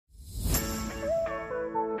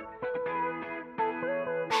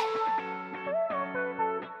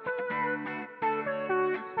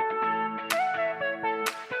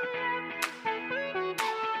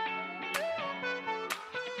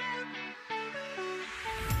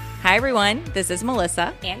Hi, everyone. This is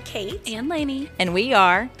Melissa. And Kate. And Lainey. And we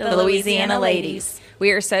are the Louisiana Ladies.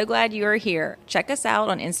 We are so glad you are here. Check us out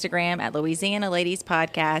on Instagram at Louisiana Ladies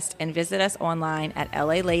Podcast and visit us online at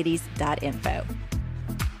laladies.info.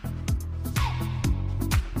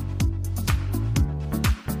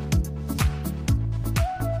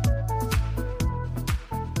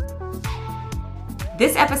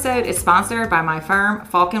 This episode is sponsored by my firm,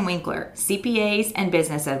 Falk & Winkler, CPAs and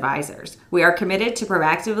business advisors. We are committed to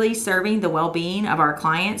proactively serving the well-being of our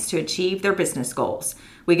clients to achieve their business goals.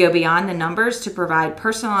 We go beyond the numbers to provide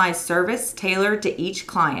personalized service tailored to each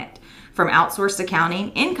client, from outsourced accounting,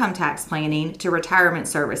 income tax planning, to retirement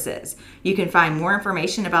services. You can find more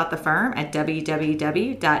information about the firm at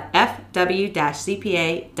www.fw-cpa.com.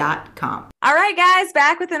 All right, guys,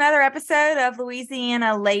 back with another episode of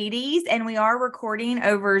Louisiana Ladies, and we are recording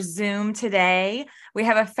over Zoom today. We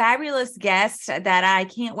have a fabulous guest that I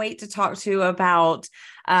can't wait to talk to about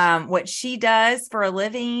what she does for a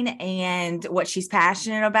living and what she's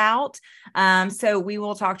passionate about. So we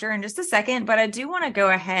will talk to her in just a second, but I do want to go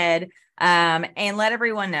ahead and let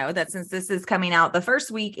everyone know that since this is coming out the first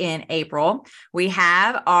week in April, we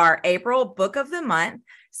have our April Book of the Month.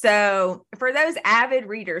 So for those avid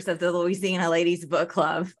readers of the Louisiana Ladies Book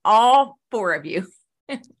Club, all four of you,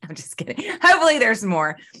 I'm just kidding. Hopefully there's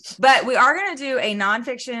more, but we are going to do a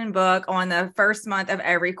nonfiction book on the first month of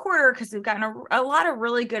every quarter because we've gotten a lot of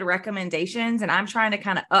really good recommendations, and I'm trying to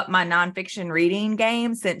kind of up my nonfiction reading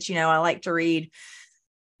game since, you know, I like to read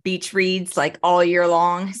beach reads like all year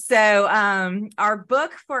long. So our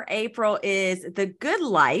book for April is The Good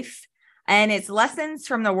Life, and it's lessons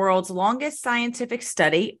from the world's longest scientific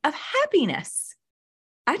study of happiness.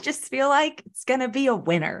 I just feel like it's going to be a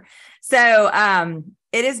winner. So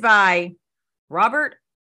it is by Robert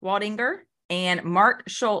Waldinger and Mark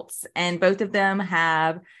Schultz, and both of them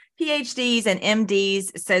have PhDs and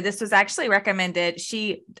MDs. So this was actually recommended.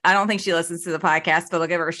 I don't think she listens to the podcast, but I'll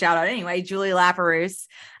give her a shout out anyway. Julie Laperouse,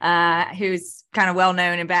 who's kind of well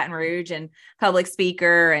known in Baton Rouge and public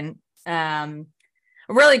speaker, and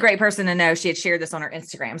a really great person to know. She had shared this on her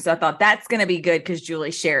Instagram. So I thought that's going to be good because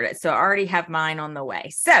Julie shared it. So I already have mine on the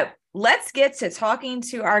way. So let's get to talking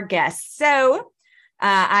to our guests. So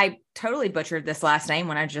I totally butchered this last name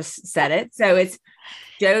when I just said it. So it's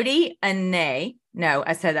Jody Ane. No,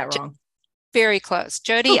 I said that wrong. Very close.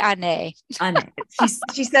 Jody Ane. Ane.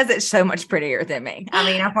 She says it so much prettier than me. I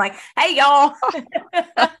mean, I'm like, hey, y'all.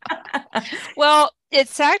 Well,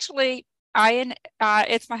 it's actually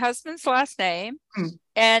it's my husband's last name,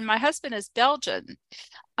 and my husband is Belgian.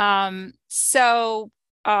 So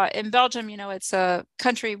in Belgium, you know, it's a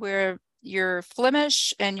country where you're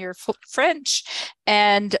Flemish and you're French,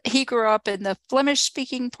 and he grew up in the Flemish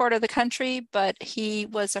speaking part of the country, but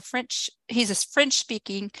he's a French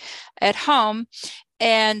speaking at home,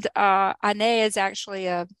 and Ane is actually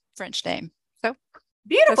a French name. So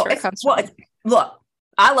beautiful. Look,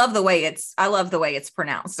 I love the way it's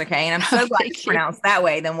pronounced. Okay. And I'm so glad it's pronounced that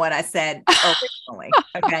way than what I said originally.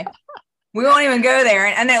 Okay. We won't even go there.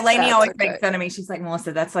 And I know Lainey always makes fun of me. She's like,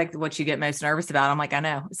 Melissa, that's like what you get most nervous about. I'm like, I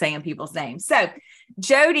know, saying people's names. So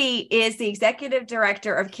Jody is the executive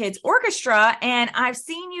director of Kids Orchestra, and I've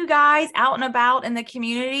seen you guys out and about in the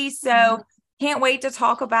community. So can't wait to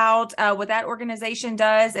talk about what that organization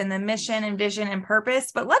does and the mission and vision and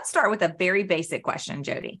purpose. But let's start with a very basic question,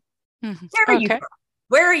 Jody.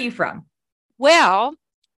 Where are you from? Well,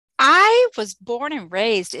 I was born and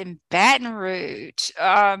raised in Baton Rouge.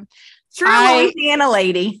 True Louisiana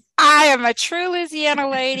lady. I am a true Louisiana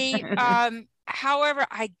lady. However,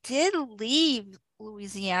 I did leave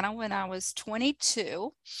Louisiana when I was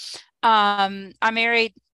 22. I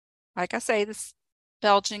married, like I say, this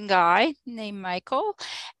Belgian guy named Michael,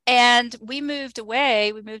 and we moved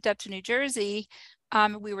away. We moved up to New Jersey.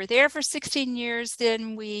 We were there for 16 years.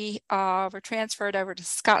 Then we were transferred over to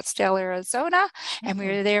Scottsdale, Arizona, and we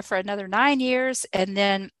were there for another 9 years. And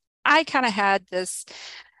then I kind of had this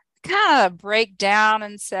kind of break down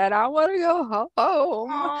and said, I want to go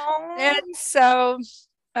home. Aww. And so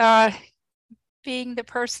being the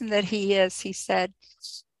person that he is, he said,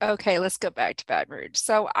 okay, let's go back to Baton Rouge.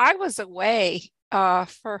 So I was away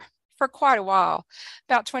for quite a while,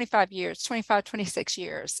 about 25, 26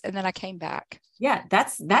 years. And then I came back. Yeah,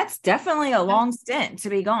 that's definitely a long stint to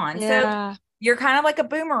be gone. Yeah. So you're kind of like a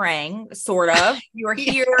boomerang, sort of. You were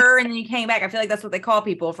here and then you came back. I feel like that's what they call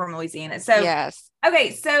people from Louisiana. So, yes.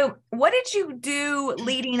 Okay. So what did you do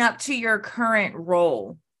leading up to your current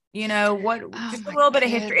role? You know, just a little bit of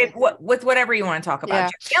history with whatever you want to talk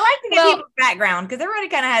about. Yeah. I like to give people background because everybody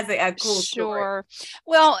kind of has a cool story.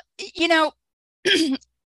 Well, you know,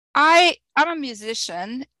 I'm a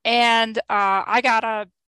musician, and I got a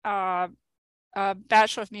a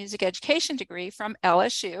Bachelor of Music Education degree from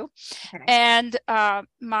LSU. Okay. And I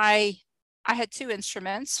had two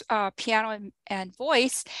instruments, piano and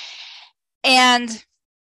voice. And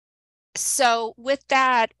so with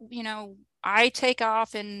that, I take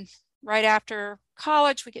off, and right after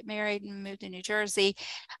college, we get married and moved to New Jersey.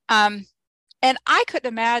 And I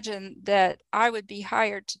couldn't imagine that I would be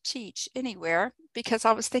hired to teach anywhere, because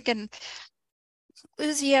I was thinking,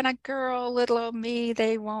 Louisiana girl, little old me,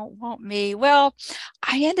 they won't want me. Well,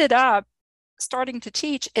 I ended up starting to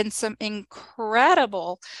teach in some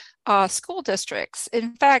incredible school districts.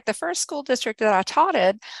 In fact, the first school district that I taught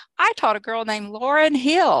in, I taught a girl named Lauren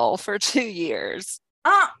Hill for 2 years.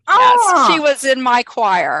 Yes, she was in my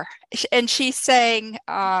choir, and she sang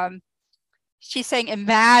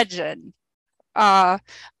Imagine by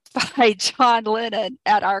John Lennon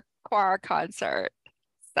at our choir concert.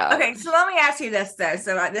 So okay, so let me ask you this though.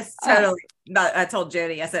 So this totally, I told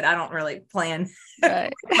Jody, I said I don't really plan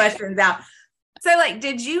questions out. So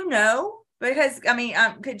did you know? Because I mean,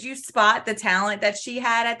 could you spot the talent that she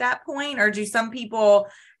had at that point, or do some people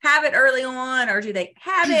have it early on, or do they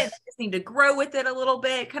have it, they just need to grow with it a little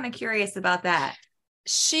bit? Kind of curious about that.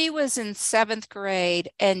 She was in 7th grade,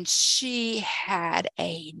 and she had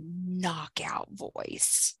a knockout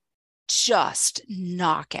voice, just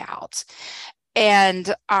knockout.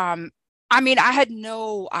 And I mean, I had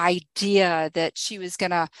no idea that she was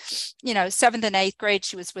gonna, 7th and 8th grade,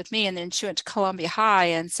 she was with me, and then she went to Columbia High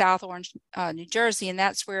in South Orange, New Jersey, and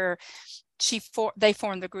that's where they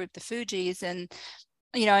formed the group, the Fugees, and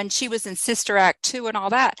and she was in Sister Act 2 and all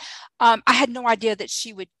that. I had no idea that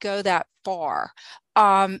she would go that far,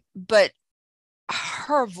 but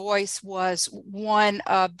her voice was one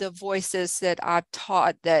of the voices that I've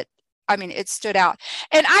taught that, I mean, it stood out.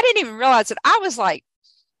 And I didn't even realize that I was like,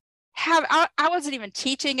 I wasn't even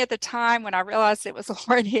teaching at the time when I realized it was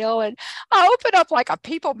Lauren Hill. And I opened up like a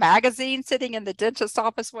People magazine sitting in the dentist's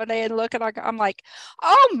office one day and looking, I'm like,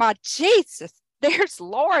 oh my Jesus, there's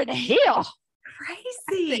Lauren Hill.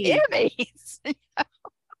 Crazy. The Emmys.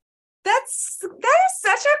 That is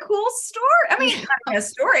such a cool story. I mean, not a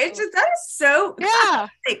story. It's just, that is so. Yeah.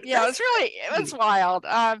 It was wild.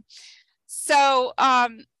 So I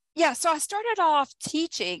started off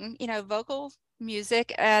teaching, vocal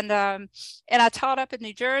music, and I taught up in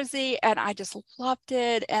New Jersey, and I just loved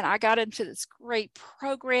it. And I got into this great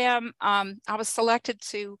program. I was selected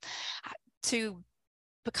to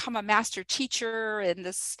become a master teacher in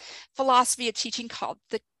this philosophy of teaching called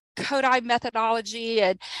the Kodai methodology,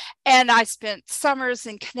 and I spent summers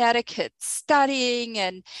in Connecticut studying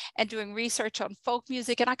and doing research on folk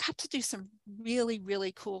music, and I got to do some really,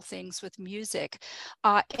 really cool things with music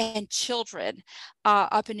and children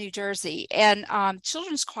up in New Jersey. And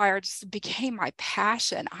children's choir just became my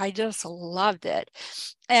passion. I just loved it.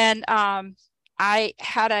 And I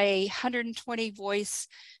had a 120 voice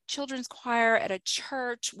children's choir at a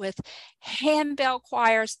church with handbell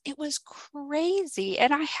choirs. It was crazy,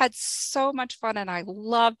 and I had so much fun, and I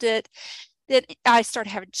loved it. Then I started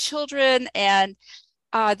having children, and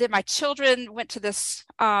then my children went to this,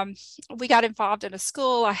 we got involved in a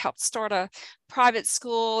school. I helped start a private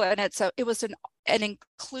school, and it was an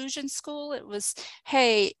inclusion school. It was,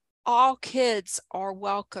 hey, all kids are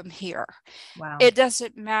welcome here. Wow. It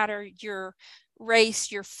doesn't matter your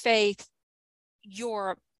race, your faith,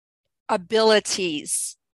 your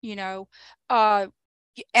abilities,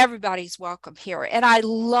 everybody's welcome here. And I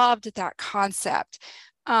loved that concept.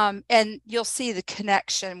 And you'll see the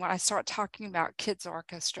connection when I start talking about kids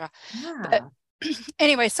orchestra. Yeah. But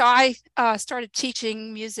anyway, so I started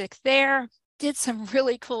teaching music there, did some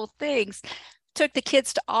really cool things, took the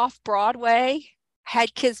kids to off-Broadway,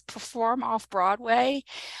 had kids perform off-Broadway.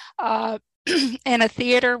 In a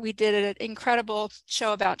theater, we did an incredible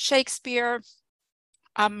show about Shakespeare.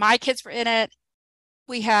 My kids were in it.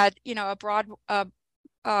 We had, the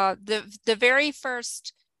very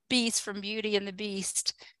first Beast from Beauty and the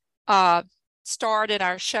Beast starred in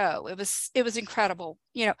our show. It was incredible.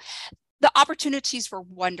 The opportunities were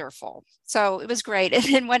wonderful. So it was great. And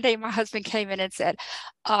then one day my husband came in and said,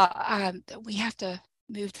 we have to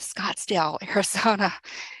move to Scottsdale, Arizona.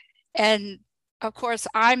 And of course,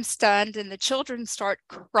 I'm stunned, and the children start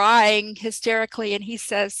crying hysterically. And he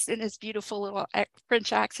says in his beautiful little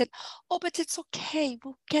French accent, "Oh, but it's okay.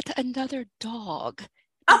 We'll get another dog."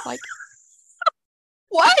 I'm like,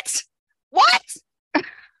 what? What?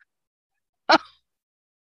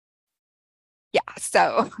 Yeah.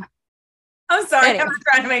 So I'm sorry. anyway. I'm not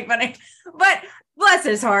trying to make funny, but Bless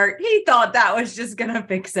his heart. He thought that was just going to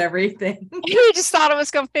fix everything. He just thought it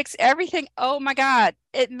was going to fix everything. Oh my God.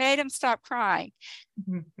 It made him stop crying.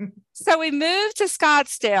 So we moved to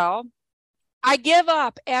Scottsdale. I give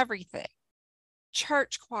up everything.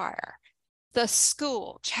 Church choir, the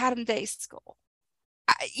school, Chatham Day School.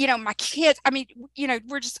 My kids,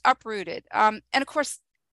 we're just uprooted. And of course,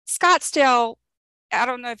 Scottsdale, I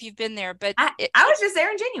don't know if you've been there, but I was just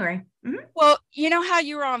there in January. Mm-hmm. Well, you know how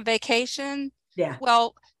you were on vacation? Yeah.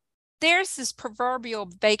 Well, there's this proverbial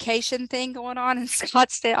vacation thing going on in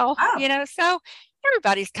Scottsdale, so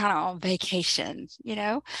everybody's kind of on vacation,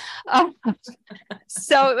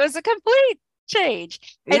 so it was a complete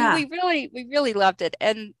change. Yeah. And we really loved it.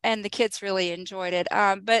 And the kids really enjoyed it.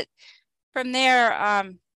 But from there,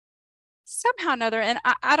 somehow or another, and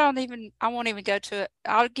I won't even go to it.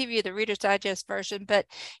 I'll give you the Reader's Digest version, but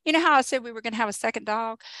you know how I said we were going to have a second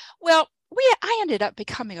dog? Well, I ended up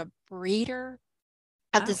becoming a breeder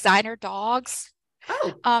of designer dogs.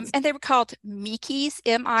 And they were called Mickeys,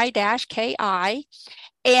 M-I-K-I.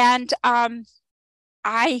 And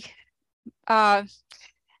I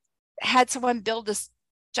had someone build this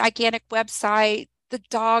gigantic website. The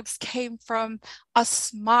dogs came from a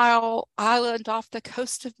small island off the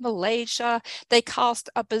coast of Malaysia. They cost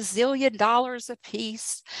 $1 bazillion a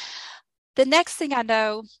piece. The next thing I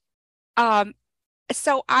know,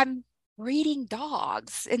 so I'm breeding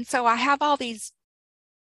dogs. And so I have all these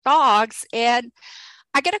dogs, and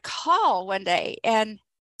I get a call one day and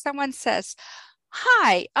someone says,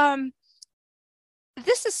 "Hi,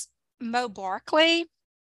 this is Mo Barkley."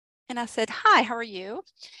 And I said, "Hi, how are you?"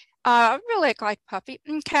 "I really like puppy."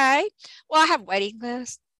 "Okay, well, I have waiting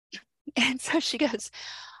list." And so she goes,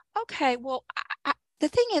 "Okay, well, the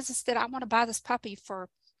thing is that I want to buy this puppy for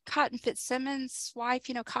Cotton Fitzsimmons' wife.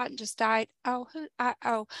 Cotton just died." "Oh,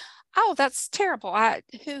 oh, that's terrible.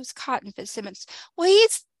 Who's Cotton Fitzsimmons?" "Well,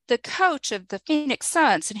 he's the coach of the Phoenix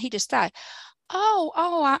Suns, and he just died."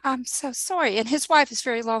 "Oh, I'm so sorry. And his wife is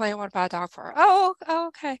very lonely. I want to buy a dog for her." "Oh,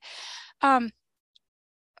 okay.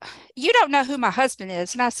 You don't know who my husband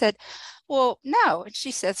is?" And I said, "Well, no." And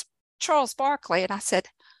she says, "Charles Barkley." And I said,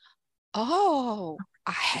 "Oh,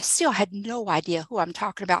 I still had no idea who I'm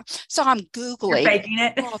talking about." So I'm Googling. You're faking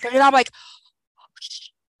it. And I'm like,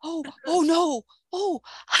 oh no.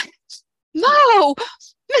 No,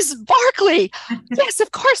 Miss Barkley. Yes,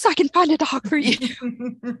 of course I can find a dog for you.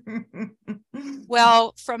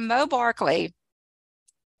 Well, from Mo Barkley,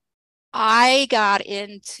 I got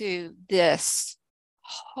into this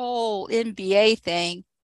whole NBA thing.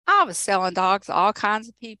 I was selling dogs to all kinds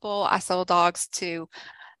of people. I sold dogs to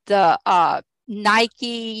the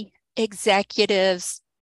Nike executives,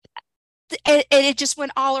 and it just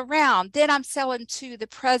went all around. Then I'm selling to the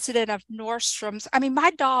president of Nordstrom's. I mean,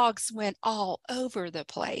 my dogs went all over the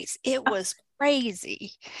place. It was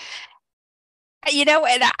crazy. And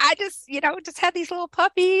I just, just had these little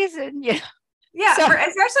puppies, and yeah, so,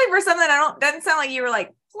 especially for something doesn't sound like you were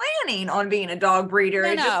like planning on being a dog breeder.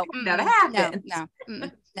 It just happened.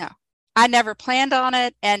 No. I never planned on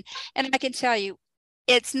it, and I can tell you,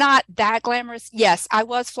 it's not that glamorous. Yes, I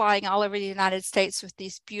was flying all over the United States with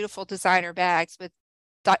these beautiful designer bags with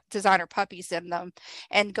designer puppies in them,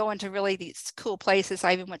 and going to really these cool places.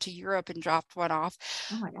 I even went to Europe and dropped one off.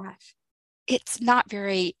 Oh my gosh! It's not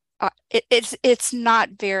very. It's not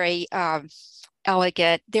very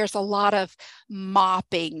elegant. There's a lot of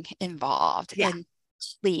mopping involved and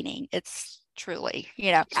cleaning. It's truly,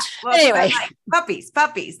 Well, anyway, puppies.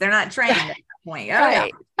 They're not trained at that point.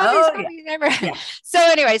 Right. Puppies. So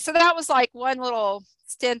anyway, so that was like one little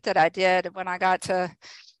stint that I did when I got to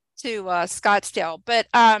Scottsdale. But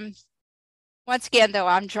once again, though,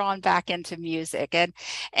 I'm drawn back into music, and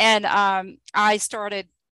I started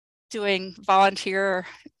doing volunteer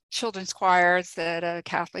children's choirs at a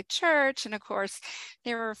Catholic church. And of course,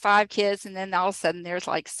 there were 5 kids, and then all of a sudden there's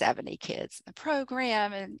like 70 kids in the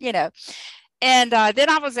program, and and then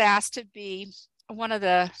I was asked to be one of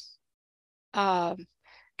the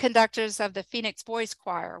conductors of the Phoenix Boys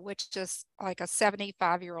Choir, which is like a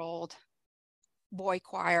 75-year-old boy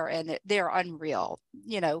choir, and they're unreal.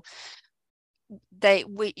 They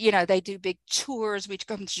do big tours. We took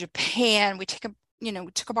them to Japan. We took them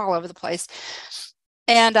all over the place.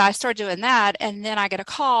 And I started doing that, and then I get a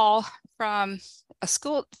call from a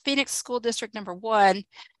school, Phoenix School District number 1,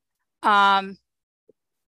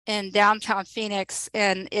 in downtown Phoenix,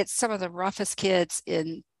 and it's some of the roughest kids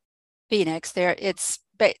in Phoenix.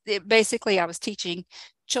 Basically, I was teaching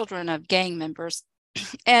children of gang members,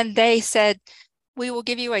 and they said, "We will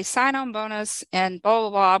give you a sign-on bonus," and blah, blah,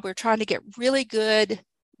 blah. We're trying to get really good,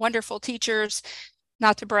 wonderful teachers,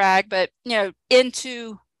 not to brag, but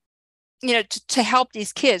into to help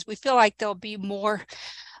these kids. We feel like they'll be more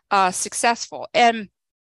successful. And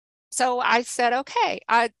so I said, okay,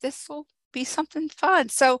 this will be something fun.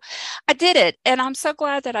 So I did it, and I'm so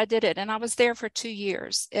glad that I did it. And I was there for 2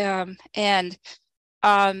 years. And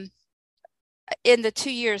in the 2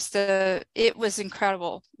 years, it was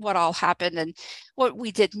incredible what all happened and what we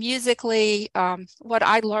did musically, what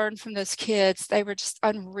I learned from those kids. They were just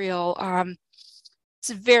unreal.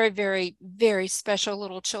 It's very, very, very special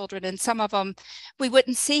little children. And some of them we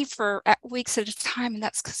wouldn't see for weeks at a time. And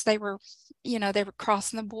that's because they were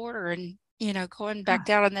crossing the border and, going back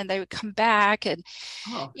down, and then they would come back. And,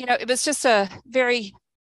 it was just a very,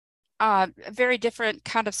 very different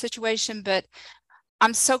kind of situation. But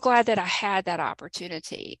I'm so glad that I had that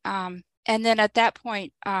opportunity. And then at that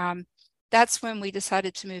point, that's when we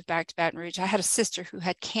decided to move back to Baton Rouge. I had a sister who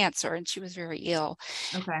had cancer, and she was very ill.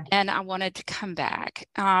 Okay. And I wanted to come back.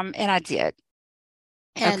 And I did.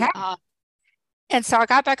 And, okay. And so I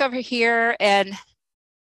got back over here, and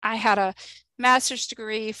I had a master's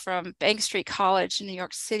degree from Bank Street College in New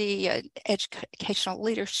York City, educational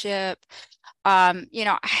leadership. I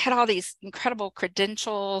had all these incredible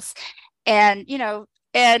credentials, and,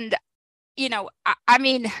 I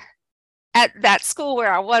mean, at that school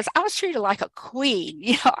where I was treated like a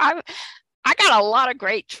queen. I got a lot of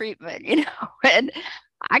great treatment, and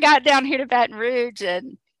I got down here to Baton Rouge.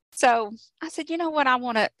 And so I said, you know what, I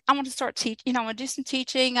want to start teaching, I want to do some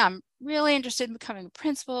teaching. I'm really interested in becoming a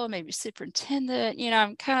principal, maybe superintendent.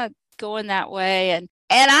 I'm kind of going that way. And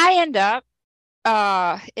I end up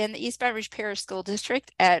in the East Baton Rouge Parish School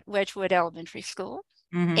District at Wedgwood Elementary School.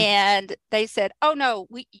 Mm-hmm. And they said, oh, no,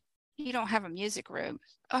 you don't have a music room.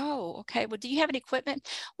 Oh, okay. Well, do you have any equipment?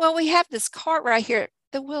 Well, we have this cart right here.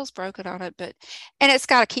 The wheel's broken on it, and it's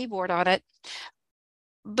got a keyboard on it,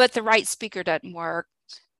 but the right speaker doesn't work.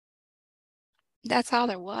 That's all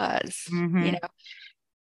there was, Mm-hmm.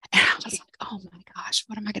 And I was like, oh my gosh,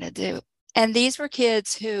 what am I going to do? And these were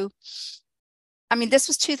kids who, this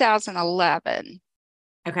was 2011.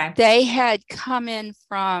 Okay. They had come in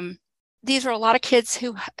from, these were a lot of kids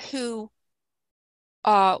who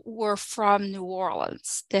were from New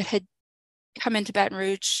Orleans that had come into Baton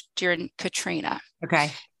Rouge during Katrina.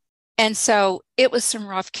 Okay. And so it was some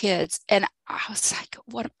rough kids. And I was like,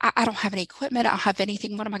 what? I don't have any equipment. I don't have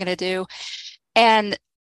anything. What am I going to do? And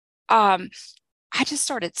I just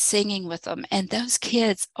started singing with them. And those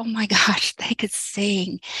kids, oh my gosh, they could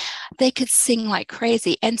sing. They could sing like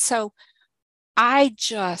crazy. And so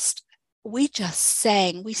we just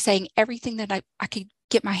sang. We sang everything that I could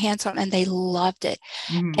get my hands on, and they loved it.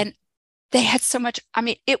 Mm-hmm. And they had so much,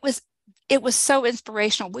 it was so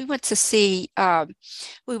inspirational. We went to see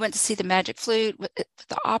the Magic Flute with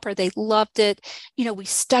the opera. They loved it. We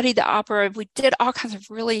studied the opera. We did all kinds of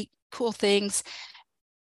really cool things.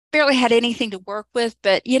 Barely had anything to work with,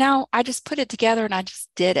 but I just put it together and I just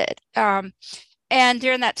did it. And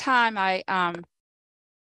during that time, I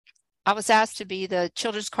was asked to be the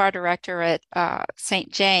children's choir director at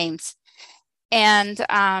St. James. And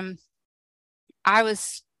I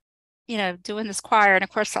was, doing this choir. And of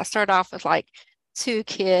course, I started off with like 2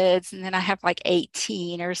 kids, and then I have like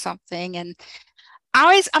 18 or something. And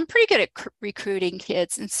I'm pretty good at recruiting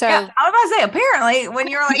kids. And so I was about to say, apparently, when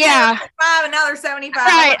you're like, yeah, 5 and now they're 75,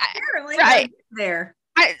 right, apparently right there.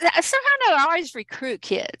 I somehow know I always recruit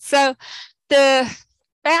kids. So the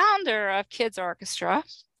founder of Kids Orchestra,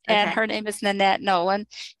 and her name is Nanette Nolan,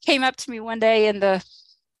 came up to me one day in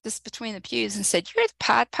just between the pews and said, "You're the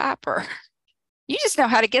Pied Piper. You just know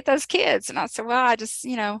how to get those kids." And I said, "Well, I just,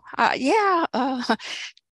 make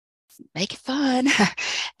it fun."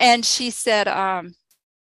 And she said, "I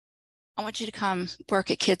want you to come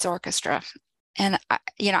work at Kids Orchestra." And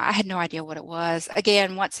I had no idea what it was.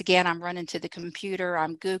 Once again, I'm running to the computer,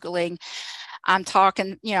 I'm Googling, I'm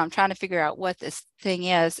talking, I'm trying to figure out what this thing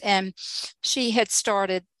is. And she had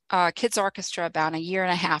started Kids Orchestra about a year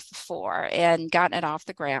and a half before and gotten it off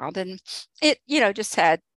the ground. And it, just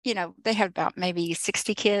had, they had about maybe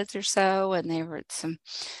 60 kids or so, and they were at some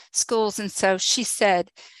schools. And so she said,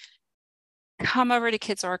 come over to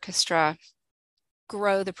Kids Orchestra,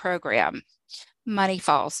 grow the program. Money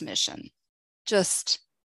Falls mission. Just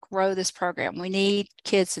grow this program. We need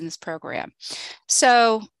kids in this program.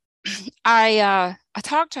 So I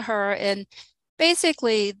talked to her, and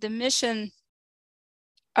basically the mission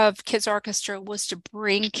of Kids Orchestra was to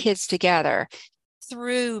bring kids together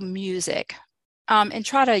through music, and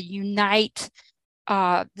try to unite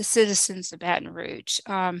the citizens of Baton Rouge.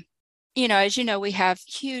 As you know, we have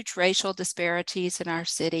huge racial disparities in our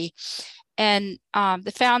city. And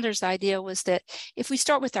the founder's idea was that if we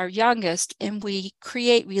start with our youngest and we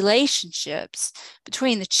create relationships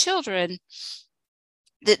between the children,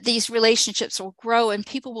 that these relationships will grow and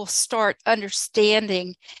people will start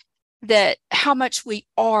understanding that how much we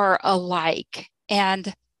are alike,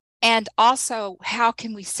 and also how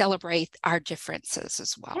can we celebrate our differences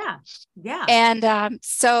as well. Yeah. And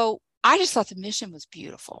so I just thought the mission was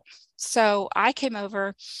beautiful. So I came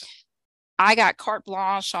over, I got carte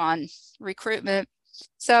blanche on recruitment.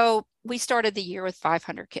 So we started the year with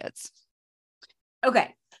 500 kids.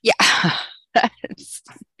 Okay. Yeah.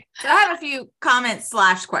 So I have a few comments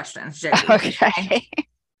 / questions, Jody. Okay.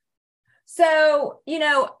 So,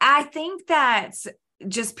 I think that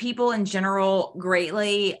just people in general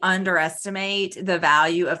greatly underestimate the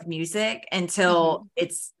value of music until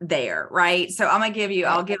it's there, right? So I'm gonna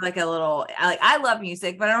I'll give like a little, I love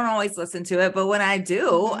music, but I don't always listen to it. But when I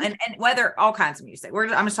do, and whether all kinds of music,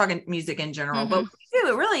 I'm just talking music in general, but when we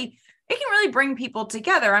do, it can really bring people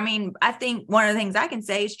together. I mean, I think one of the things I can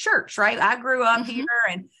say is church, right? I grew up here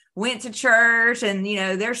and went to church, and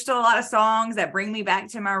there's still a lot of songs that bring me back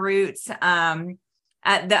to my roots.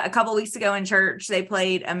 A couple of weeks ago in church, they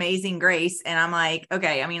played Amazing Grace, and I'm like,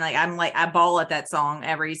 okay, I mean, I bawl at that song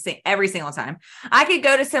every single time. I could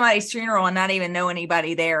go to somebody's funeral and not even know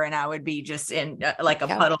anybody there, and I would be just in like a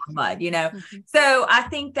puddle of mud, So I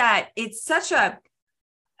think that it's such a,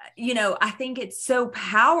 I think it's so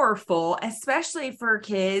powerful, especially for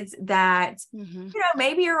kids that,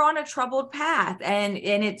 maybe you're on a troubled path, and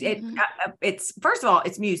it's first of all,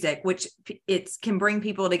 it's music, which it can bring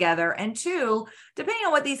people together. And two, depending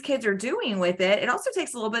on what these kids are doing with it, it also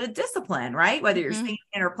takes a little bit of discipline, right? Whether you're singing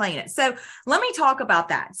it or playing it. So let me talk about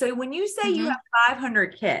that. So when you say you have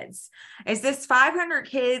 500 kids, is this 500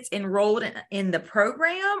 kids enrolled in the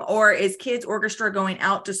program, or is Kids Orchestra going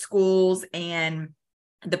out to schools and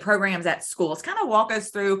the programs at schools? Kind of walk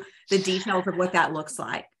us through the details of what that looks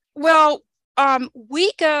like. Well,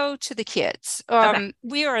 we go to the kids.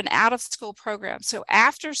 We are an out of school program. So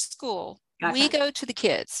after school, we go to the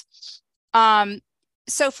kids.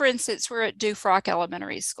 So for instance, we're at Dufrock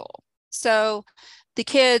Elementary School. So the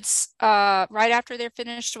kids, right after they're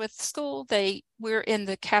finished with school, we're in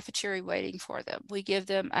the cafeteria waiting for them. We give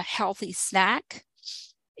them a healthy snack.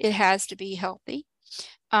 It has to be healthy.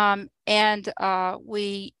 So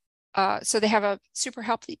they have a super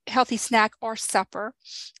healthy snack or supper.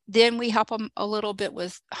 Then we help them a little bit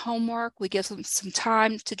with homework. We give them some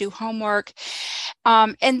time to do homework.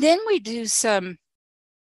 And then we do some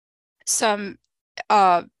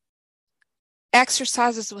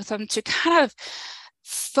exercises with them to kind of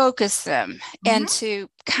focus them and to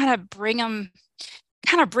kind of bring them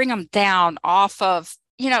down off of,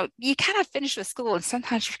 you kind of finish with school and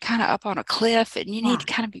sometimes you're kind of up on a cliff and you need to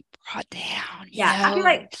kind of be brought down. I feel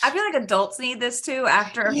like adults need this too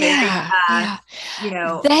after a very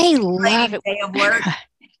they love it. Day of work.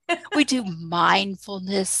 We do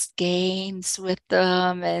mindfulness games with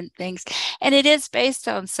them and things, and it is based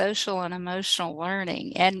on social and emotional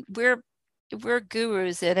learning, and we're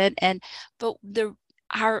gurus in it. But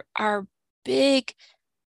our big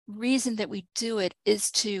reason that we do it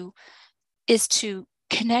is to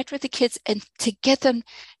connect with the kids and to get them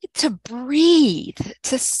to breathe,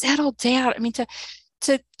 to settle down. I mean,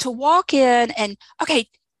 to walk in and, okay,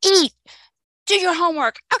 eat, do your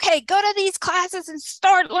homework. Okay, go to these classes and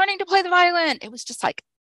start learning to play the violin. It was just like,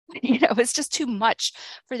 it's just too much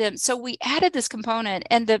for them. So we added this component,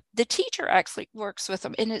 and the teacher actually works with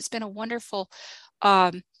them, and it's been a wonderful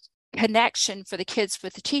connection for the kids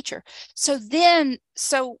with the teacher. So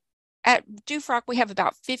at Dufrock, we have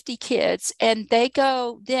about 50 kids, and they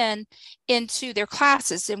go then into their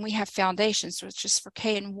classes, and we have foundations, so it's just for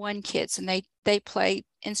K-1 kids, and they play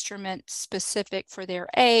instruments specific for their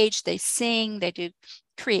age. They sing, they do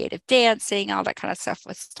creative dancing, all that kind of stuff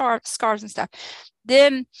with scarves and stuff.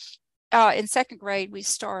 Then in second grade, we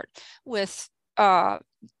start with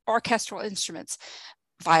orchestral instruments,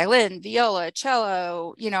 violin, viola,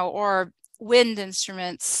 cello, or wind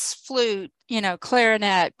instruments, flute,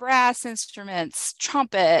 clarinet, brass instruments,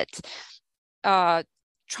 trumpet,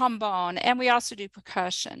 trombone, and we also do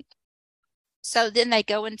percussion. So then they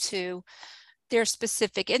go into their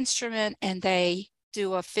specific instrument and they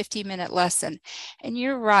do a 50-minute lesson. And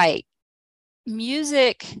you're right,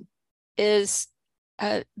 music can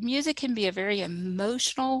be a very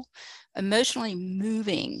emotionally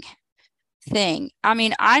moving thing. I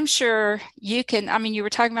mean, I'm sure you were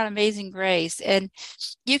talking about Amazing Grace, and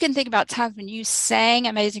you can think about times when you sang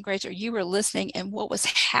Amazing Grace or you were listening and what was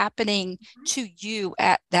happening to you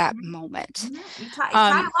at that moment. You tie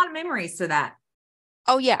a lot of memories to that.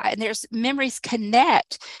 Oh yeah, and there's memories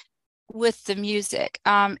connect with the music.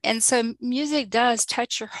 And so music does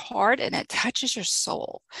touch your heart and it touches your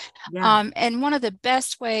soul. Yeah. And one of the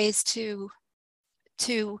best ways to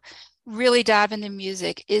really dive into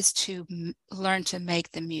music is to learn to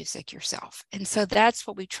make the music yourself. And so that's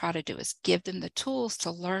what we try to do, is give them the tools to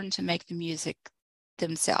learn to make the music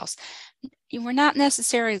themselves. We're not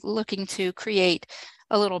necessarily looking to create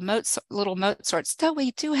a little Mozarts, though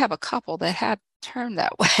we do have a couple that have turned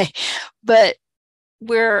that way. But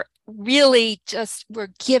we're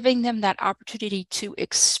giving them that opportunity to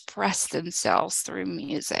express themselves through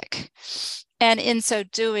music. And in so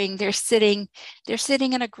doing, they're sitting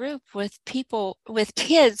in a group with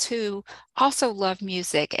kids who also love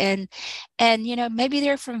music, and maybe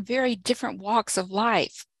they're from very different walks of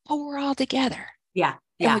life, but we're all together. Yeah.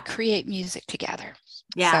 And we create music together.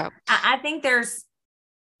 Yeah. So I think there's,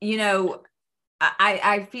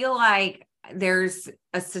 I feel like there's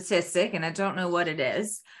a statistic, and I don't know what it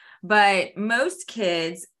is, but most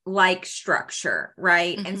kids like structure,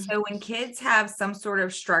 right? Mm-hmm. And so when kids have some sort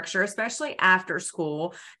of structure, especially after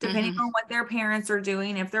school, depending on what their parents are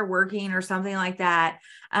doing, if they're working or something like that,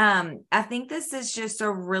 I think this is just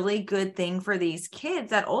a really good thing for these kids,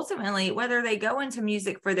 that ultimately, whether they go into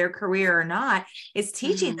music for their career or not, is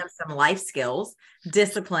teaching them some life skills,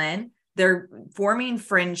 discipline. They're forming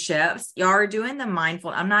friendships. Y'all are doing the mindful.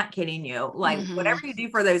 I'm not kidding you. Like whatever you do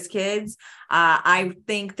for those kids, I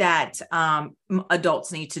think that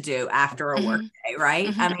adults need to do after a work day, right?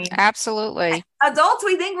 I mean, absolutely. Adults,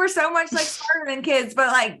 we think we're so much like smarter than kids, but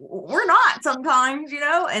like we're not sometimes,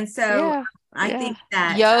 And so I think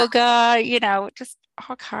that yoga, just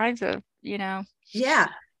all kinds of, Yeah.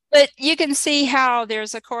 But you can see how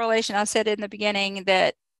there's a correlation. I said in the beginning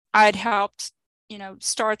that I'd helped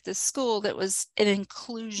start this school that was an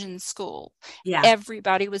inclusion school. Yeah.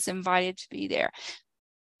 Everybody was invited to be there.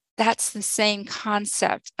 That's the same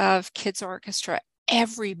concept of kids orchestra.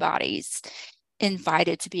 Everybody's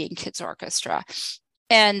invited to be in kids orchestra.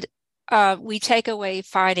 And we take away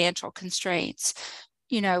financial constraints.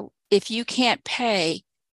 If you can't pay,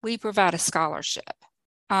 we provide a scholarship,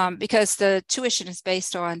 because the tuition is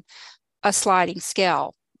based on a sliding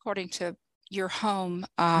scale according to your home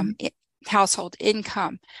household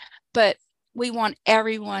income. But we want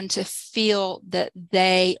everyone to feel that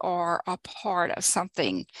they are a part of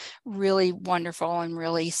something really wonderful and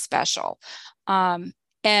really special.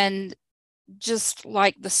 And just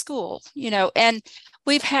like the school, and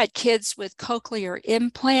we've had kids with cochlear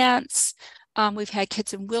implants. We've had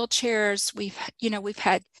kids in wheelchairs. We've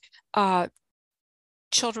had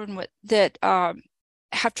children that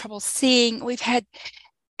have trouble seeing. We've had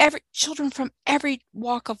children from every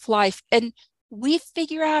walk of life, and we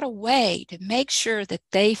figure out a way to make sure that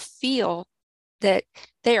they feel that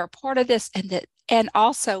they are part of this, and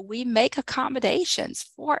also we make accommodations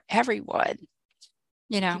for everyone.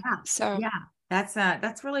 So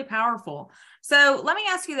that's really powerful. So let me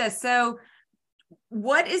ask you this. So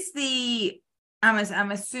what is I'm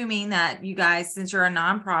assuming that you guys, since you're a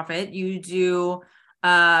nonprofit, you do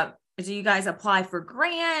you guys apply for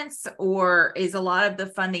grants, or is a lot of the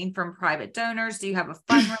funding from private donors? Do you have a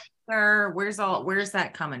fundraiser? Where's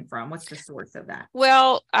that coming from? What's the source of that?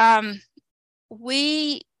 Well,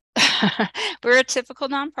 we're a typical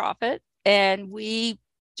nonprofit, and we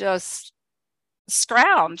just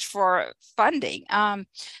scrounge for funding.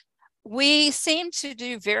 We seem to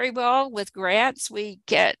do very well with grants. We've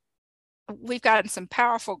gotten some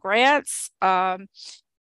powerful grants.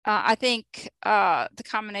 I think the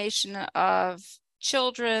combination of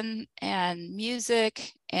children and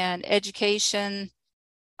music and education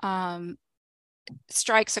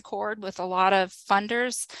strikes a chord with a lot of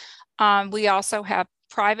funders. We also have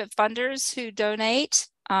private funders who donate,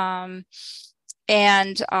 and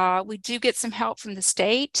we do get some help from the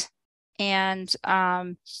state. And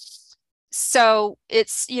so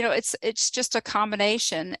it's just a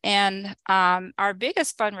combination. And our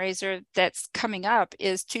biggest fundraiser that's coming up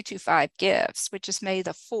is 225 Gives, which is May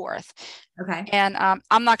the 4th. Okay. And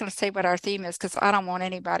I'm not going to say what our theme is because I don't want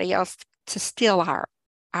anybody else to steal our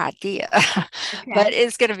idea. Okay. But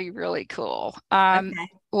it's going to be really cool.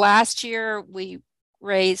 Last year we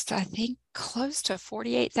raised, I think, close to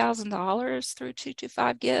 $48,000 through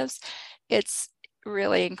 225 Gives. It's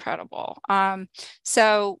really incredible.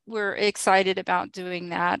 So we're excited about doing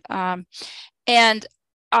that. And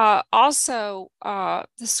also the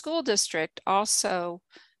school district also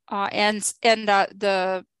and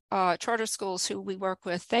the charter schools who we work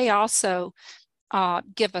with, they also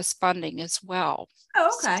give us funding as well.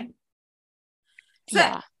 Oh, okay.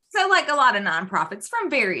 So like a lot of nonprofits from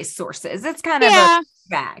various sources. It's kind of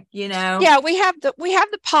back, you know? Yeah, we have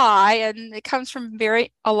the pie, and it comes from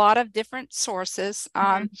a lot of different sources.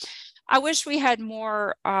 I wish we had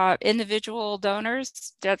more individual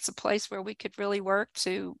donors. That's a place where we could really work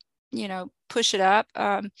to, push it up,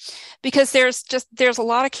 because there's a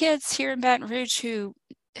lot of kids here in Baton Rouge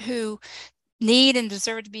who need and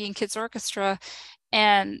deserve to be in kids orchestra,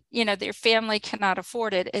 and their family cannot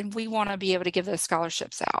afford it, and we want to be able to give those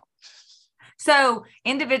scholarships out. So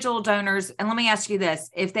individual donors, and let me ask you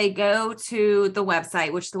this, if they go to the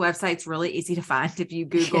website, which the website's really easy to find if you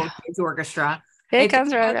Google Kids Orchestra, it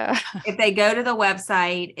comes right up. If they go to the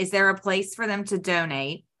website, is there a place for them to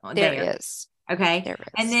donate? There is. Okay. There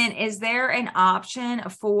is. And then is there an option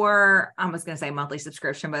for, I was going to say monthly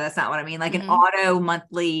subscription, but that's not what I mean, like an auto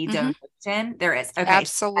monthly donation? There is. Okay.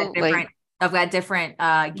 Absolutely. I've got different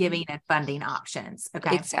giving and funding options.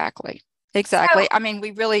 Okay. Exactly. So, I mean,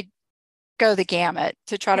 we really go the gamut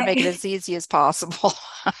to try to make it as easy as possible.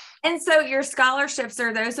 And so your scholarships,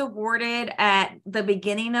 are those awarded at the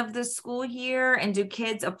beginning of the school year? And do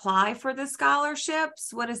kids apply for the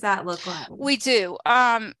scholarships? What does that look like? We do.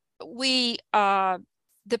 The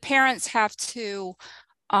parents have to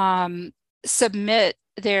submit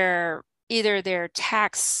either their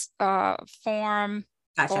tax form,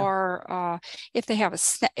 Gotcha. or if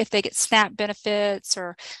they get SNAP benefits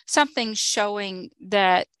or something showing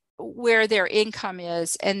that where their income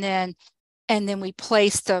is, and then we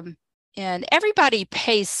place them in. Everybody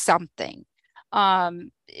pays something,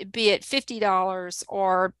 be it $50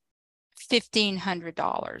 or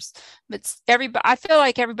 $1,500, but I feel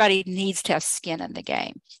like everybody needs to have skin in the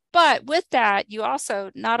game. But with that, you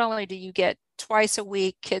also, not only do you get twice a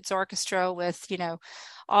week kids orchestra with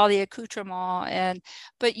all the accoutrement,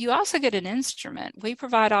 but you also get an instrument. We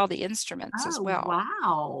provide all the instruments as well.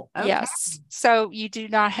 Wow. Okay. Yes. So you do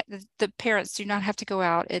not the parents do not have to go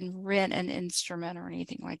out and rent an instrument or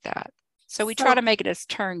anything like that. So we try to make it as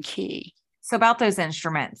turnkey. So about those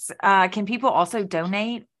instruments, can people also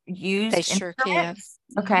donate used They sure instruments?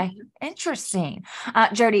 can. Okay. Interesting.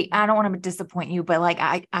 Jody, I don't want to disappoint you, but like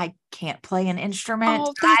I can't play an instrument.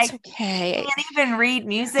 Oh, that's okay. I can't even read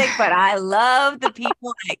music, but I love the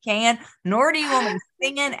people that can, nor do you want me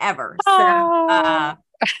singing ever. So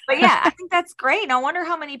but yeah, I think that's great. And I wonder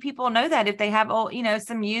how many people know that if they have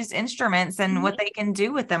some used instruments and what they can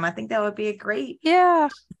do with them. I think that would be a great. Yeah.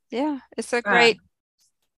 It's a great.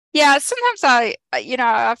 Yeah, sometimes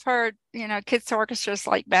I've heard, kids orchestras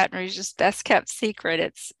like Baton Rouge is best kept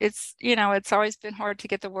secret. It's always been hard to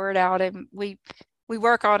get the word out, and we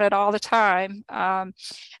work on it all the time.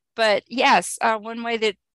 But yes, one way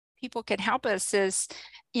that people can help us is,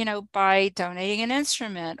 by donating an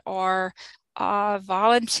instrument, or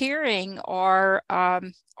volunteering, or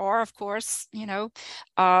of course,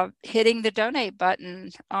 hitting the donate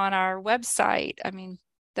button on our website. I mean,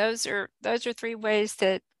 those are three ways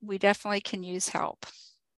that we definitely can use help.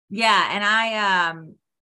 Yeah. And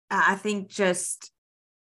I think just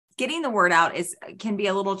getting the word out can be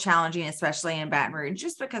a little challenging, especially in Baton Rouge,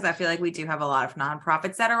 just because I feel like we do have a lot of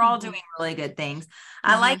nonprofits that are all doing really good things.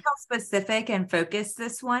 I like how specific and focused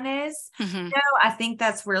this one is. I think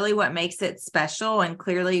that's really what makes it special. And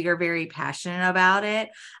clearly you're very passionate about it.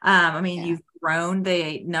 You've grown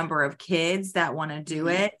the number of kids that want to do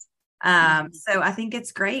it. So I think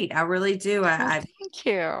it's great. I really do. Thank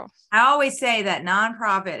you. I always say that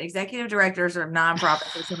executive directors of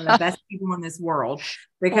nonprofits are some of the best people in this world,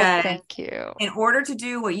 because thank you. In order to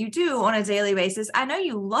do what you do on a daily basis, I know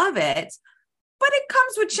you love it, but it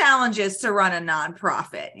comes with challenges to run a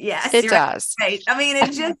nonprofit. Yes, it does. Right. I mean,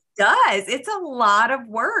 it just does. It's a lot of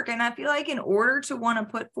work. And I feel like in order to want to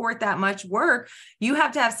put forth that much work, you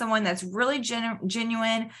have to have someone that's really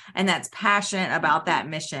genuine and that's passionate about that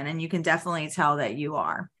mission. And you can definitely tell that you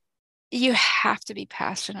are. You have to be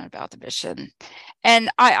passionate about the mission. And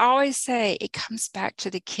I always say it comes back to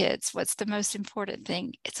the kids. What's the most important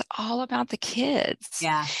thing? It's all about the kids.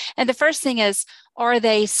 Yeah. And the first thing is, are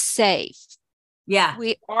they safe? Yeah.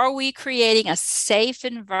 Are we creating a safe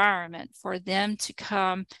environment for them to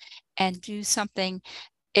come and do something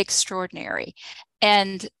extraordinary?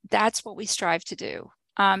 And that's what we strive to do.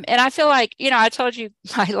 And I feel like, I told you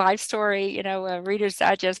my life story, a Reader's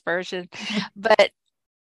Digest version, but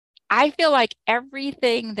I feel like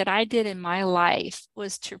everything that I did in my life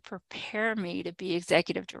was to prepare me to be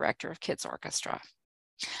executive director of Kids Orchestra.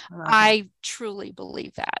 I truly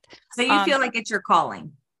believe that. So you feel like it's your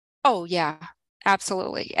calling? Oh, yeah,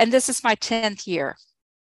 absolutely. And this is my 10th year.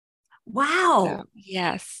 Wow. So,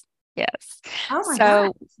 yes. Oh my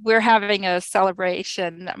God. We're having a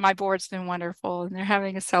celebration. My board's been wonderful, and they're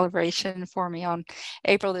having a celebration for me on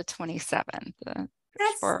April the 27th.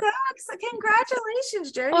 That's for. so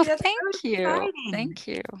congratulations, Jody. Well, That's thank so you. exciting. Thank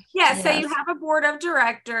you. Yeah, so you Yes. have a board of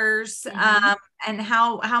directors, Mhm. and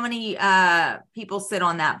how many people sit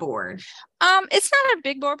on that board? It's not a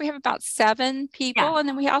big board. We have about 7 Yeah. people, and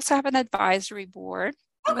then we also have an advisory board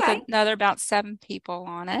with Okay. another about 7 people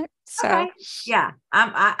on it. So, Okay. Yeah.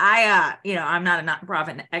 I'm not a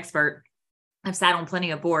nonprofit expert. I've sat on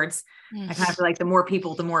plenty of boards. I kind of feel like the more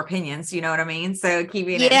people, the more opinions, you know what I mean? So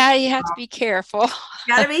keeping it, yeah, you have to be careful.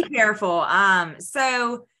 gotta be careful. Oh,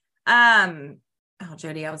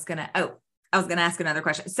 Jody, I was gonna ask another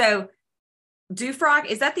question. So Do Frog,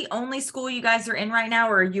 is that the only school you guys are in right now,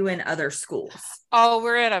 or are you in other schools? Oh,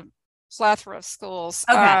 we're in a plethora of schools.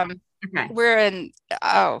 Okay. Okay. We're in,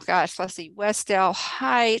 oh gosh, let's see, Westdale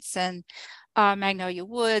Heights and Magnolia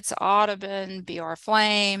Woods, Audubon, BR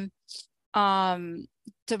Flame, um,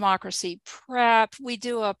 Democracy Prep. We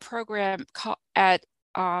do a program at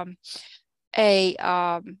a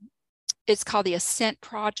it's called the Ascent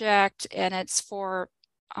Project, and it's for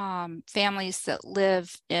families that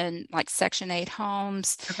live in like Section 8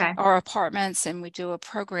 homes Okay. or apartments, and we do a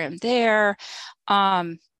program there.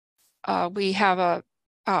 We have a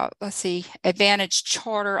let's see, Advantage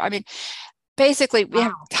Charter. I mean, basically we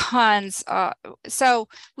have tons. So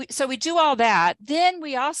we do all that. Then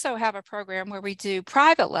we also have a program where we do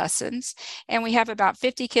private lessons, and we have about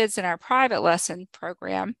 50 kids in our private lesson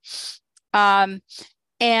program.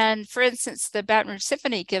 And for instance, the Baton Rouge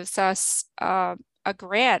Symphony gives us a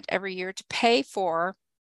grant every year to pay for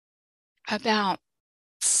about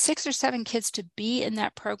 6 or 7 kids to be in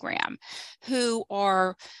that program who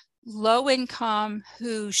are low income,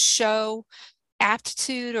 who show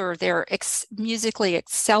aptitude or they're musically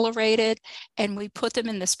accelerated, and we put them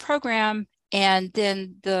in this program. And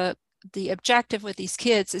then the objective with these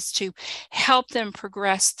kids is to help them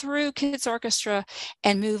progress through Kids Orchestra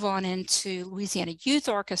and move on into Louisiana Youth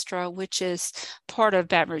Orchestra, which is part of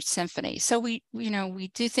Baton Rouge Symphony. So we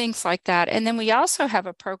do things like that. And then we also have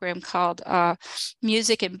a program called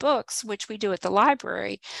Music and Books, which we do at the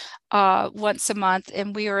library once a month.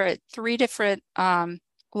 And we are at 3 different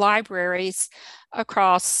libraries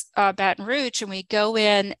across Baton Rouge, and we go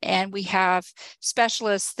in and we have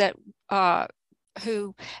specialists that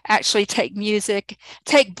who actually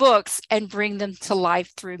take books and bring them to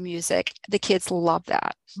life through music. The kids love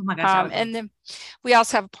that. Oh my gosh. And then we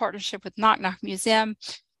also have a partnership with Knock Knock Museum.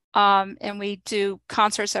 And we do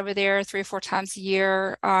concerts over there 3 or 4 times a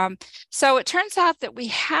year. So it turns out that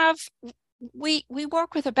we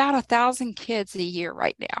work with about 1,000 kids a year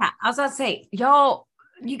right now. I was about to say, y'all,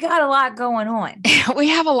 you got a lot going on. We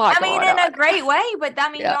have a lot going on. In a great way, but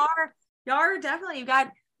I mean, Yeah. y'all are definitely, you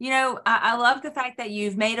got, I love the fact that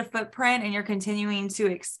you've made a footprint and you're continuing to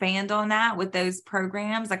expand on that with those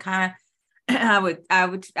programs. I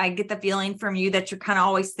get the feeling from you that you're kind of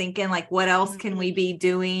always thinking like, what else can we be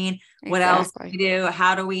doing? What else can we do?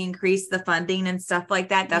 How do we increase the funding and stuff like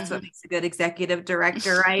that? That's what makes a good executive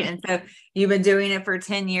director, right? And so you've been doing it for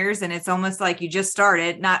 10 years, and it's almost like you just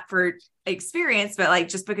started, not for experience, but like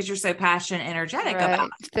just because you're so passionate, energetic about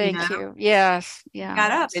it. Thank you. Yes. Yeah.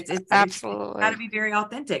 Got up. It's absolutely got to be very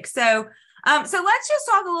authentic. So let's just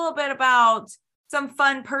talk a little bit about some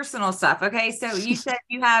fun personal stuff. Okay. So you said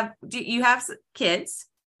do you have kids?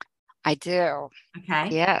 I do. Okay.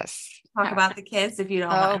 Yes. Talk about the kids if you don't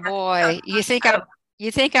mind. Oh boy. You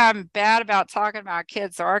think I'm bad about talking about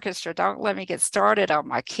Kids Orchestra? Don't let me get started on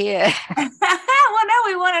my kid. Well, no,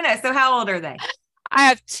 we want to know. So how old are they? I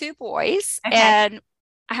have 2 boys, and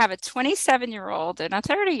I have a 27-year-old and a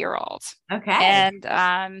 30-year-old. Okay.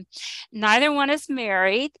 And neither one is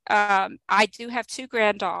married. I do have 2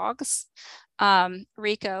 granddogs,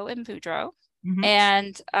 Rico and Boudreaux. Mm-hmm.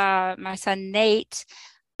 And my son Nate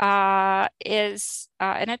is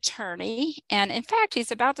an attorney, and in fact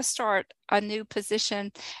he's about to start a new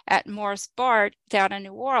position at Morris Bart down in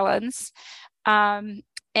New Orleans. And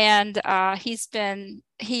he's been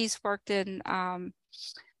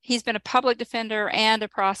a public defender and a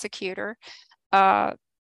prosecutor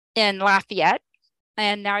in Lafayette,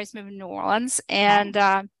 and now he's moving to New Orleans.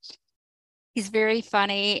 And he's very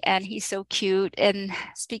funny, and he's so cute and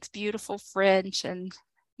speaks beautiful French, and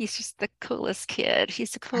he's just the coolest kid.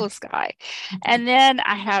 He's the coolest guy. And then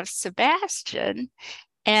I have Sebastian,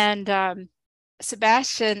 and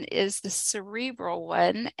Sebastian is the cerebral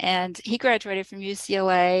one, and he graduated from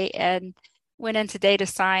UCLA and went into data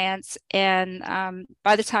science. And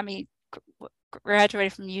by the time he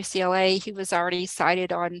graduated from UCLA, he was already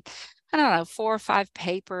cited on, 4 or 5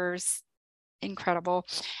 papers. Incredible.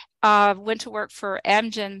 Went to work for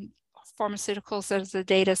Amgen Pharmaceuticals as a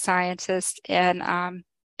data scientist, and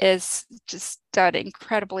is just done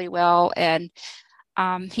incredibly well. And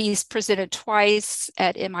He's presented twice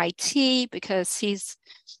at MIT because he's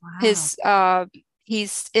Wow.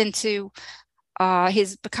 he's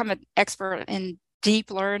become an expert in deep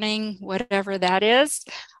learning, whatever that is.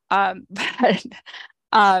 But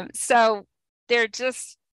so they're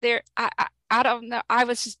just they're I don't know. I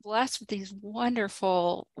was just blessed with these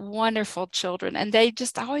wonderful, wonderful children, and they've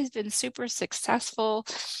just always been super successful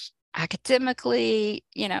academically,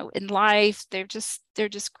 in life. They're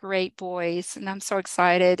just great boys, and I'm so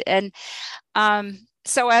excited. And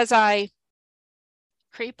so as I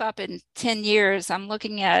creep up in 10 years, I'm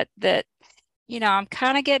looking at that, I'm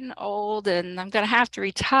kind of getting old and I'm going to have to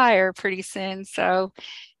retire pretty soon. So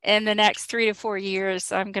in the next 3 to 4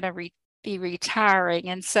 years, I'm going to be retiring.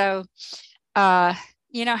 And so,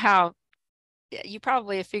 you know how you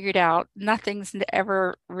probably have figured out nothing's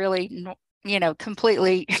ever really,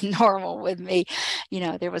 completely normal with me.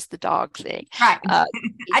 There was the dog thing. Right.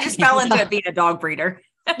 I just fell into it being a dog breeder.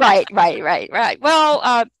 Right.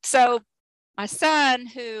 Well, so my son,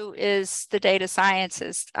 who is the data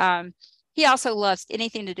scientist, he also loves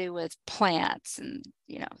anything to do with plants and,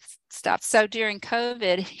 stuff. So during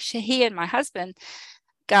COVID, he and my husband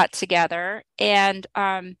got together and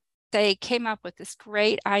they came up with this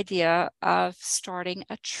great idea of starting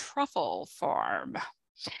a truffle farm.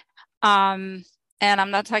 And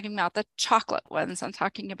I'm not talking about the chocolate ones. I'm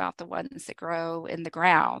talking about the ones that grow in the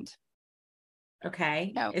ground.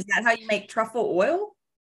 Okay. Is that how you make truffle oil?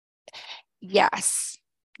 Yes.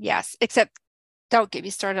 Except don't get me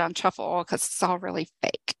started on truffle oil because it's all really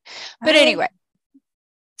fake. But anyway,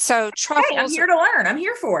 so truffles. I'm here to learn. I'm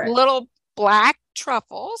here for it. Little black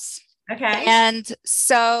truffles. Okay. And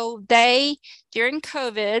so during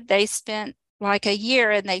COVID, they spent like a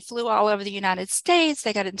year and they flew all over the United States.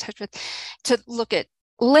 They got in touch to look at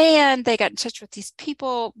land. They got in touch with these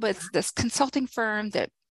people with this consulting firm that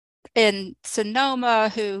in Sonoma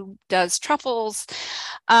who does truffles.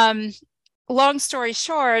 Long story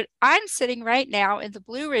short, I'm sitting right now in the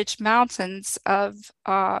Blue Ridge Mountains of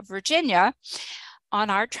Virginia on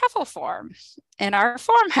our truffle farm in our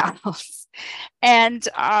farmhouse. And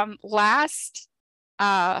last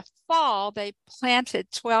fall, they planted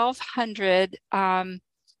 1,200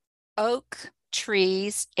 oak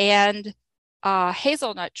trees and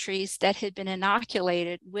hazelnut trees that had been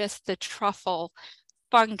inoculated with the truffle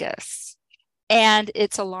fungus. And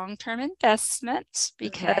it's a long-term investment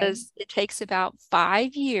because it takes about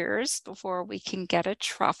 5 years before we can get a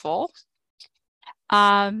truffle.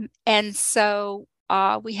 And so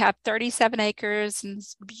we have 37 acres in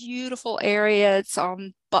this beautiful area. It's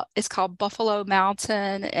called Buffalo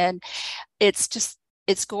Mountain, and it's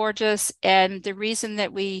gorgeous. And the reason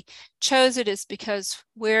that we chose it is because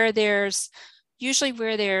usually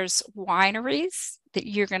where there's wineries, that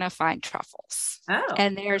you're going to find truffles.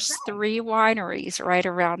 And there's 3 wineries right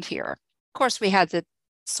around here. Of course, we had the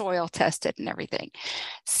soil tested and everything.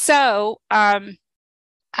 So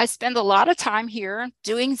I spend a lot of time here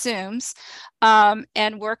doing Zooms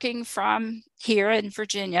and working from here in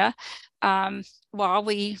Virginia while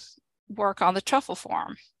we work on the truffle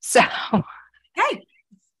farm. So, hey,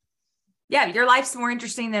 yeah, your life's more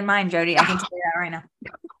interesting than mine, Jody. I can tell you that right now.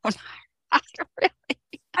 Really?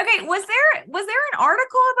 Okay, was there an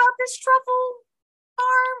article about this truffle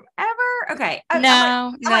farm ever? Okay,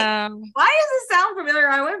 no. Why does this sound familiar?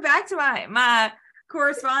 I went back to my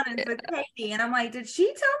correspondence with Katie, and I'm like, did she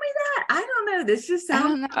tell me that? I don't know. This just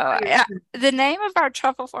sounds. The name of our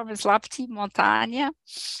truffle farm is La Petite Montagne,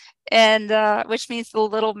 and which means the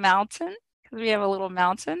little mountain, because we have a little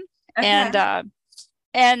mountain. Okay.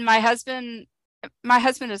 And my husband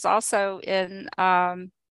is also in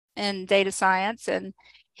data science, and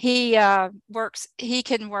he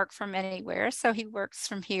can work from anywhere. So he works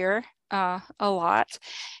from here a lot.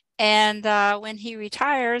 And when he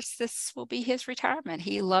retires, this will be his retirement.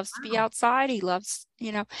 He loves to be outside. He loves,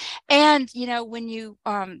 and, when you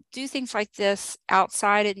do things like this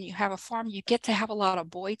outside and you have a farm, you get to have a lot of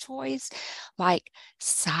boy toys, like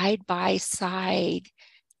side-by-side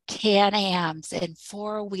Can-Ams and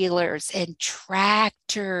four-wheelers and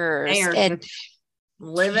tractors and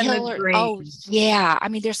living the dream. Oh, yeah. I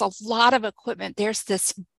mean, there's a lot of equipment. There's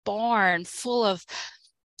this barn full of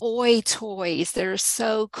boy toys that are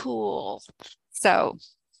so cool. So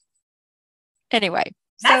anyway.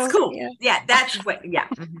 That's cool. Yeah, that's what, yeah.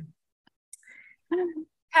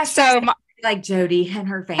 So like Jody and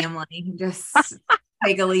her family, just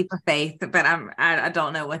take a leap of faith, but I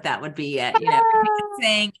don't know what that would be yet. You know, I can't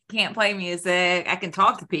sing, can't play music. I can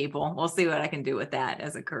talk to people. We'll see what I can do with that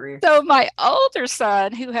as a career. So my older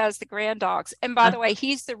son, who has the grand dogs, and by the way,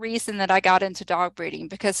 he's the reason that I got into dog breeding,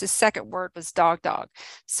 because his second word was dog dog.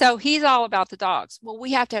 So he's all about the dogs. Well,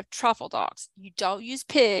 we have to have truffle dogs. You don't use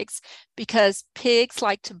pigs because pigs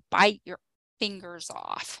like to bite your fingers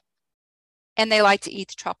off, and they like to eat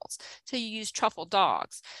the truffles. So you use truffle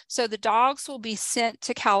dogs. So the dogs will be sent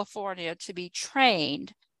to California to be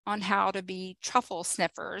trained on how to be truffle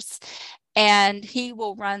sniffers, and he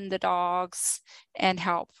will run the dogs and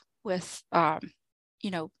help with,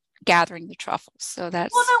 gathering the truffles. So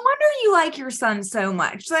that's. Well, no wonder you like your son so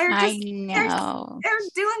much. I know. They're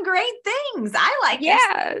doing great things. I like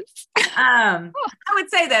Yes. I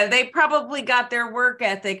would say though, they probably got their work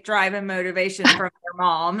ethic, drive, and motivation from their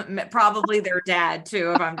mom, probably their dad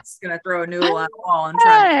too. If I'm just going to throw a noodle on the wall and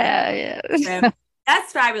try to. So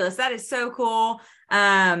that's fabulous. That is so cool.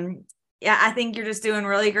 Yeah, I think you're just doing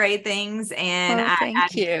really great things, and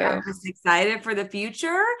thank you. I'm just excited for the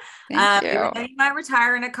future. Thank you. Even though you might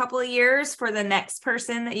retire in a couple of years, for the next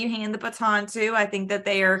person that you hand the baton to, I think that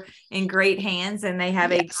they are in great hands, and they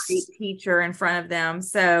have a great teacher in front of them.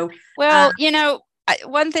 So, well,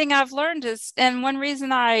 one thing I've learned is, and one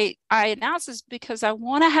reason I announce is because I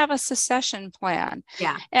want to have a succession plan.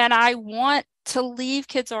 Yeah. And I want to leave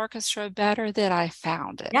Kids Orchestra better than I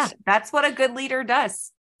found it. Yeah, that's what a good leader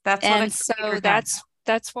does. That's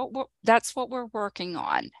what we're working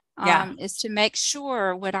on. Is to make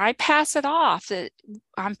sure when I pass it off that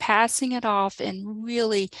I'm passing it off in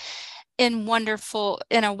a wonderful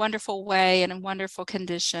way, in a wonderful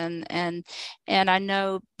condition, and I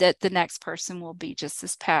know that the next person will be just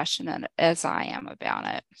as passionate as I am about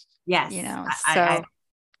it. Yes,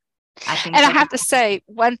 I think, and I have to say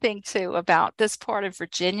one thing too about this part of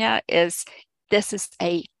Virginia is this is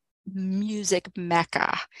a music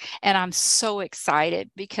mecca, and I'm so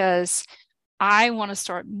excited because I want to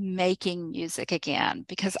start making music again,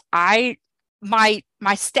 because my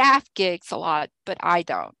staff gigs a lot, but I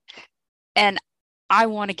don't, and I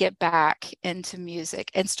want to get back into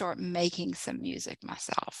music and start making some music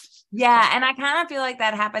myself. Yeah, and I kind of feel like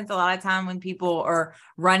that happens a lot of time when people are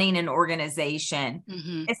running an organization.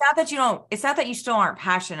 Mm-hmm. It's not that you still aren't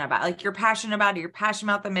passionate about it. Like, you're passionate about it, you're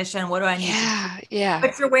passionate about the mission. What do I need to do? Yeah.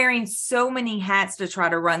 But you're wearing so many hats to try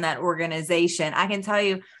to run that organization. I can tell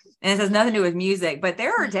you, and it has nothing to do with music, but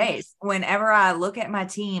there are days whenever I look at my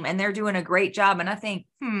team and they're doing a great job, and I think,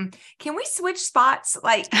 can we switch spots?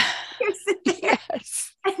 Like,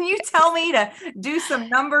 yes. And you tell me to do some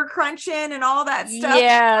number crunching and all that stuff.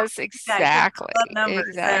 Yes, exactly.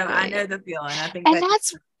 Exactly. So I know the feeling. I think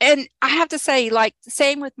and I have to say, like,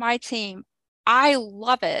 same with my team. I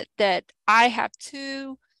love it that I have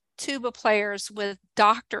 2 tuba players with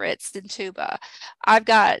doctorates in tuba. I've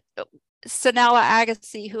got Sanella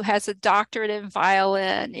Agassi, who has a doctorate in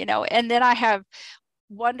violin, and then I have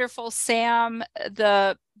wonderful Sam,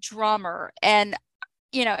 the drummer, and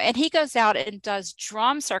he goes out and does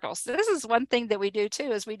drum circles. This is one thing that we do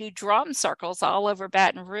too, is we do drum circles all over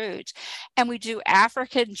Baton Rouge, and we do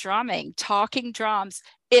African drumming, talking drums.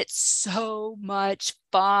 It's so much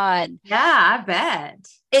fun. Yeah, I bet.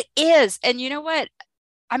 It is. And you know what?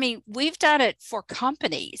 I mean, we've done it for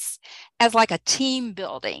companies as like a team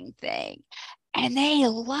building thing, and they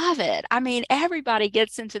love it. I mean, everybody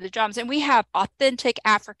gets into the drums, and we have authentic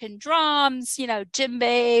African drums,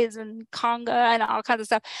 djembes and conga and all kinds of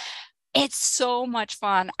stuff. It's so much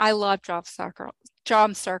fun. I love drum circles.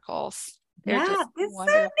 They're just wonderful.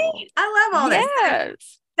 So neat. I love all this.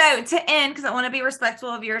 Yes. So to end, because I want to be respectful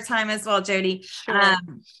of your time as well, Jody, sure.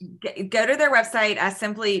 Go to their website. I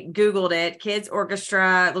simply Googled it, Kids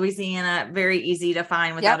Orchestra, Louisiana. Very easy to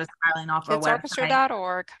find without a styling off our website.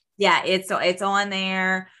 KidsOrchestra.org. Yeah, it's on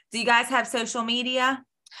there. Do you guys have social media?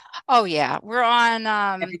 Oh, yeah. We're on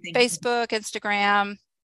Facebook, Instagram.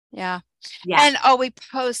 Yeah. And we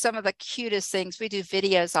post some of the cutest things. We do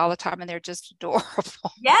videos all the time, and they're just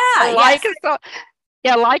adorable. Yeah.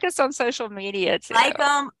 Like us on social media too. Like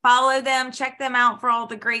them, follow them, check them out for all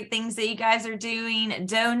the great things that you guys are doing.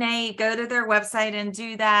 Donate, go to their website and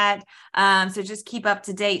do that. So just keep up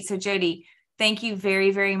to date. So Jody, thank you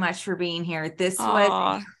very, very much for being here. This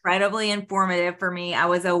was incredibly informative for me. I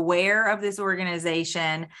was aware of this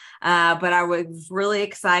organization, but I was really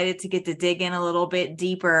excited to get to dig in a little bit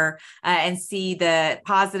deeper and see the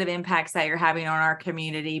positive impacts that you're having on our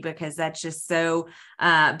community, because that's just so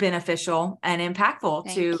beneficial and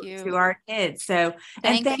impactful to our kids. So,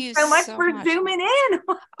 and thank you so much for zooming in.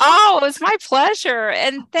 Oh, it's my pleasure.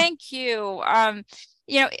 And thank you.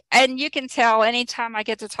 and you can tell anytime I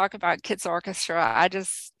get to talk about kids orchestra,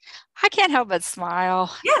 I can't help but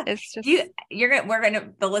smile. Yeah, It's just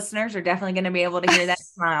the listeners are definitely going to be able to hear that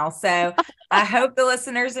smile. So I hope the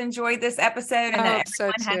listeners enjoyed this episode and I that hope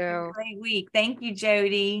so everyone has a too. great week. Thank you,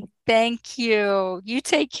 Jody. Thank you. You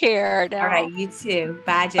take care now. All right, you too.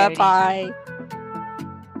 Bye, Bye Jody. bye.